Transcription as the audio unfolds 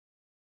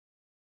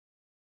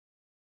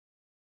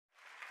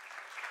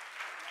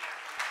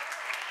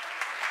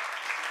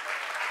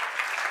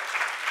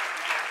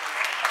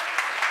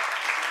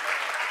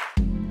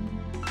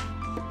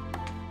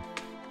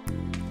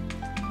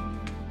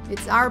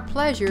It's our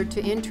pleasure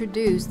to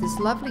introduce this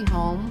lovely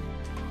home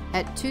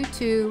at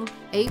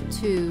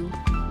 2282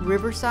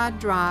 Riverside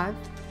Drive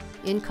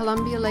in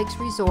Columbia Lakes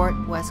Resort,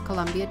 West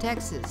Columbia,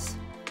 Texas.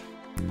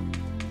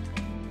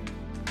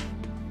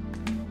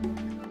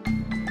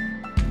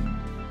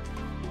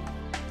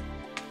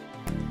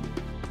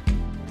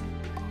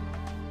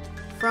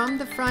 From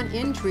the front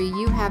entry,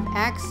 you have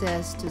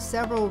access to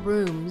several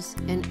rooms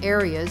and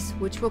areas,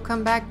 which we'll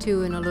come back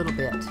to in a little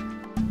bit.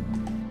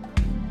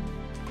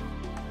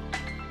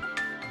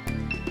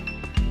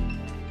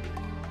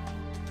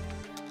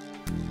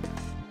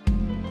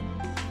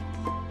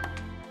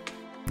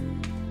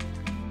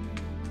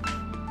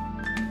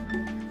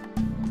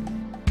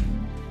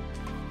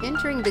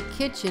 Entering the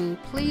kitchen,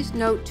 please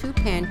note two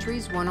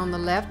pantries, one on the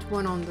left,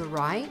 one on the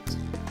right.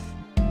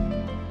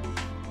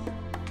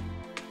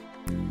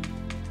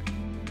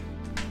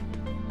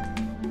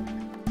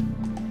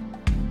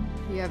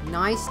 You have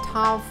nice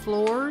tile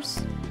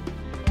floors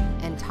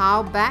and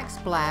tile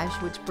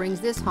backsplash, which brings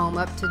this home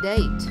up to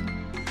date.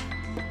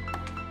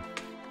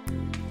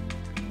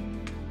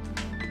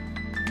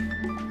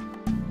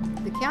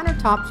 The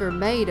countertops are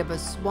made of a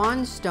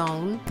swan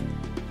stone,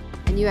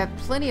 and you have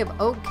plenty of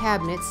oak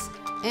cabinets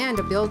and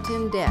a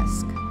built-in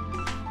desk.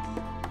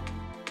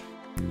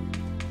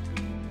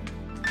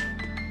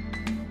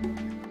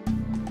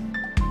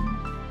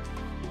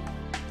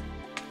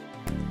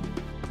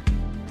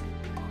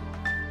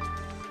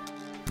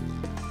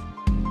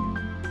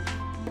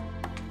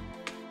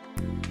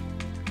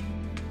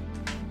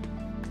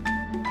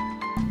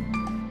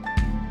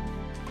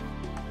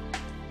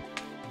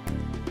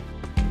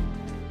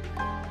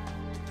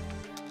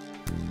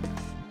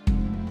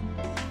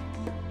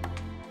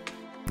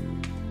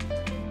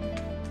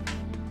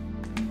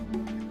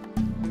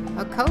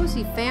 A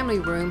cozy family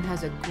room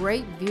has a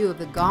great view of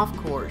the golf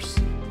course,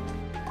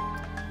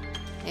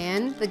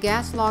 and the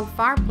gas log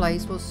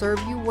fireplace will serve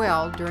you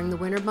well during the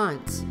winter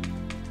months.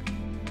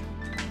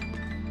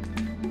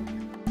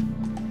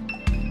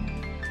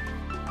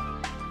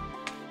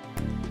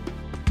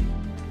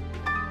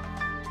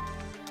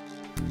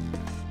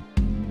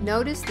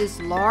 Notice this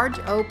large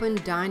open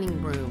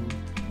dining room,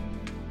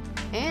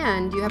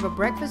 and you have a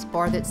breakfast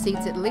bar that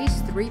seats at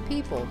least 3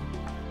 people.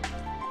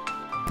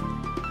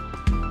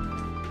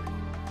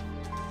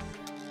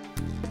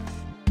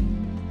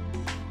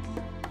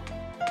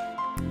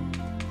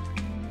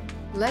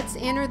 Let's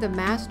enter the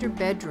master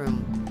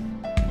bedroom.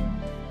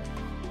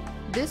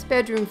 This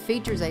bedroom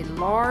features a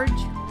large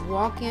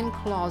walk-in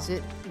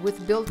closet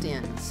with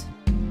built-ins.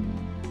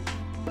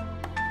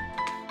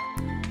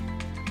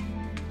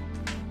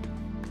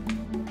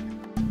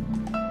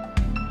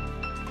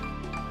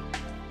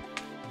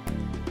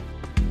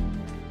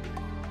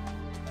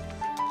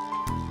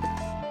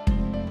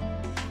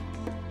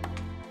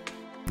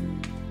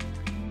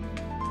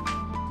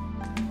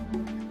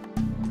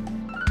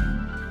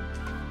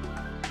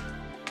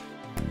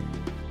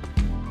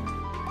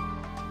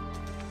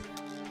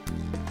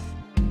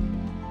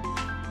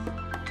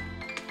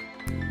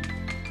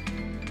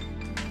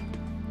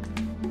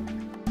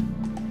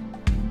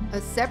 A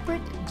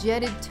separate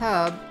jetted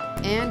tub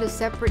and a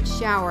separate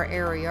shower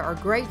area are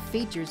great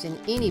features in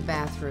any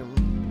bathroom.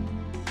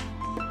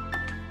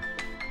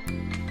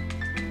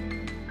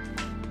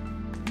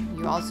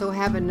 You also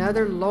have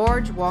another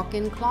large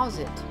walk-in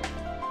closet.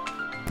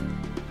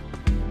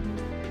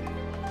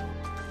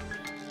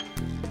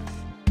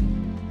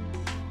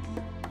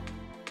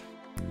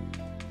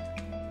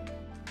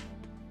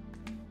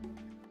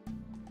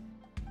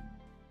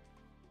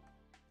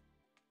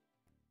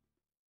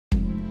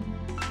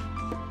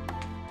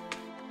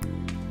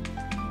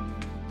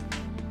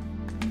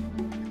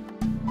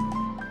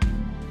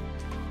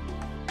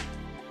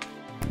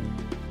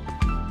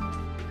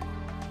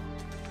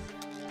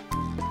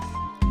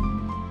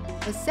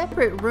 A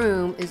separate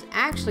room is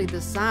actually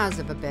the size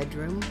of a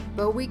bedroom,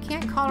 but we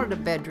can't call it a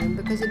bedroom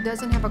because it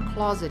doesn't have a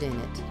closet in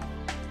it.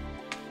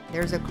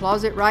 There's a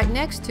closet right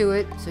next to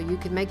it, so you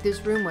can make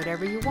this room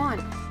whatever you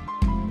want.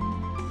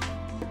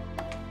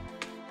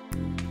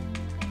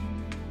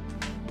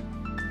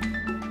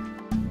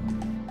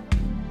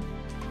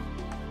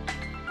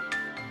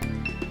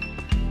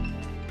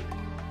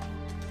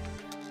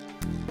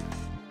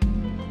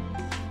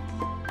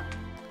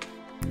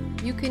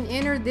 You can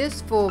enter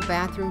this full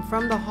bathroom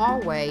from the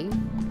hallway,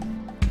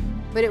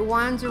 but it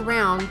winds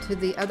around to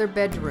the other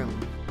bedroom.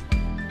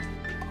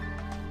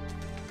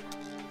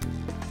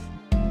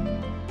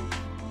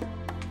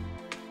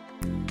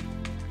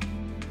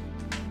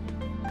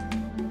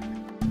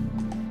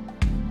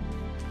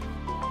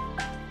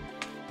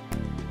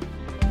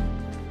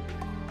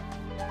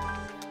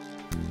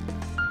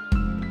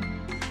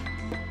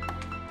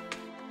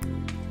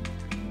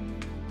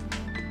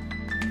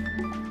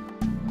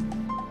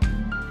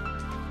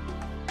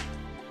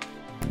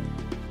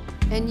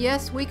 And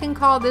yes, we can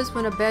call this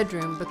one a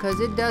bedroom because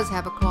it does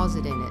have a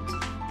closet in it.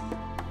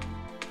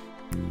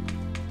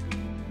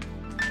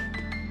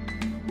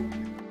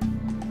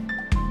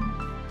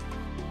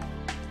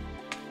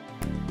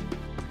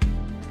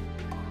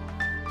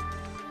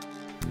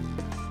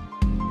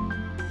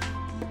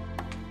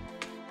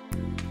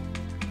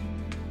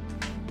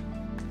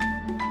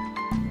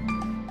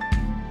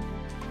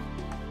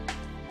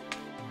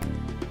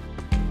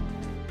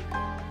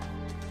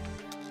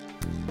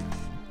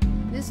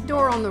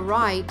 door on the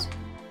right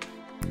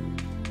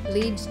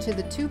leads to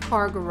the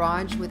 2-car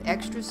garage with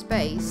extra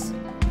space.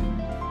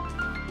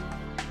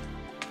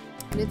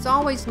 And it's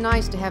always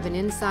nice to have an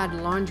inside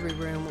laundry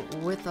room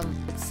with a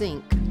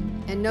sink.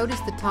 And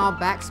notice the tile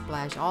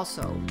backsplash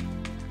also.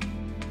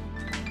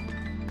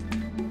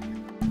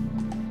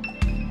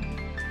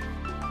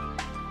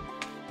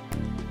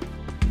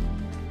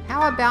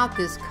 How about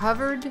this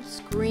covered,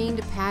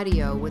 screened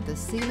patio with a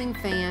ceiling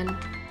fan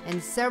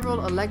and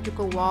several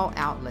electrical wall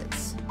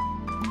outlets?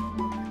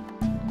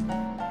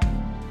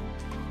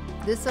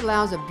 This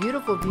allows a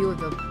beautiful view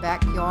of the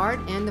backyard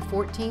and the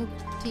 14th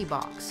tee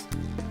box.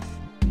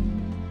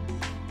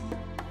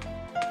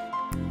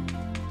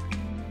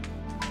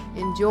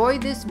 Enjoy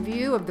this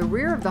view of the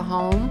rear of the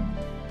home,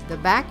 the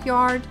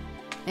backyard,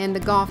 and the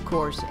golf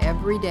course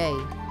every day.